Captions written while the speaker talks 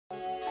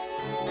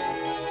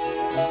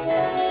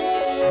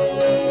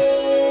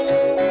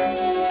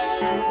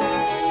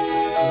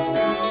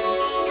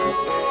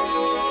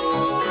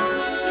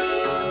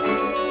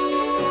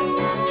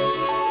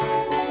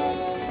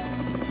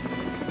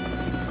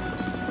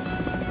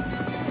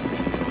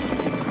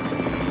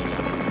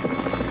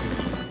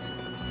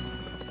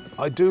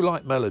I do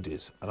like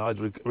melodies,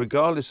 and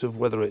regardless of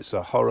whether it's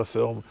a horror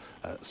film,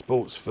 a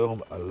sports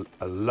film,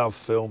 a love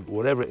film,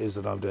 whatever it is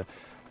that I'm doing,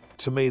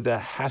 to me there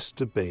has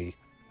to be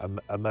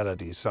a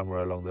melody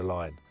somewhere along the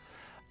line.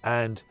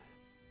 And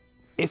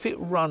if it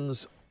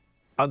runs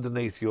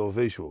underneath your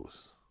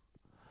visuals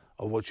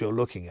of what you're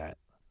looking at,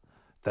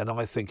 then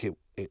I think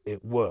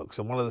it works.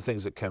 And one of the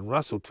things that Ken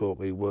Russell taught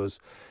me was,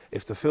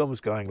 if the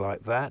film's going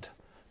like that,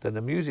 then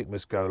the music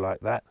must go like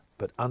that,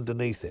 but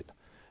underneath it.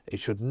 It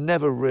should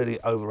never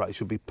really override. It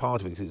should be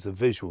part of it, because it's the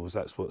visuals.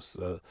 That's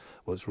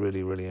what's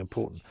really, really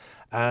important.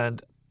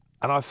 And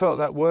I felt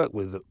that worked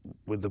with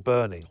the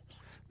Burning,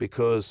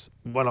 because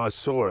when I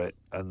saw it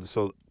and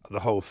saw the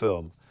whole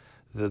film,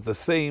 the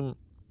theme,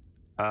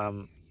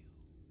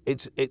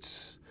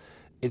 it's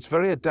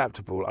very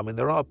adaptable. I mean,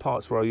 there are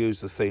parts where I use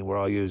the theme where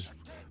I use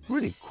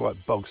really quite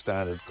bog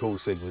standard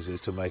chord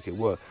sequences to make it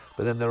work.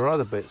 But then there are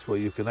other bits where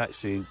you can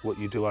actually, what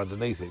you do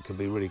underneath it can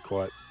be really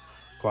quite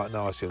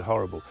nasty and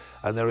horrible.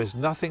 And there is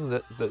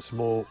nothing that's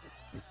more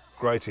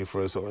grating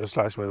for a sort of a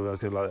slash movie or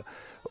anything like that,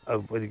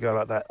 of when you go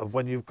like that, of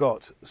when you've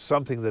got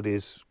something that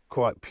is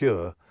quite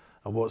pure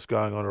and what's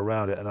going on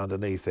around it and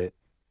underneath it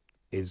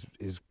is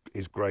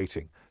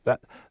grating.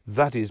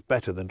 That is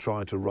better than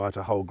trying to write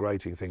a whole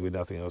grating thing with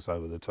nothing else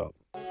over the top.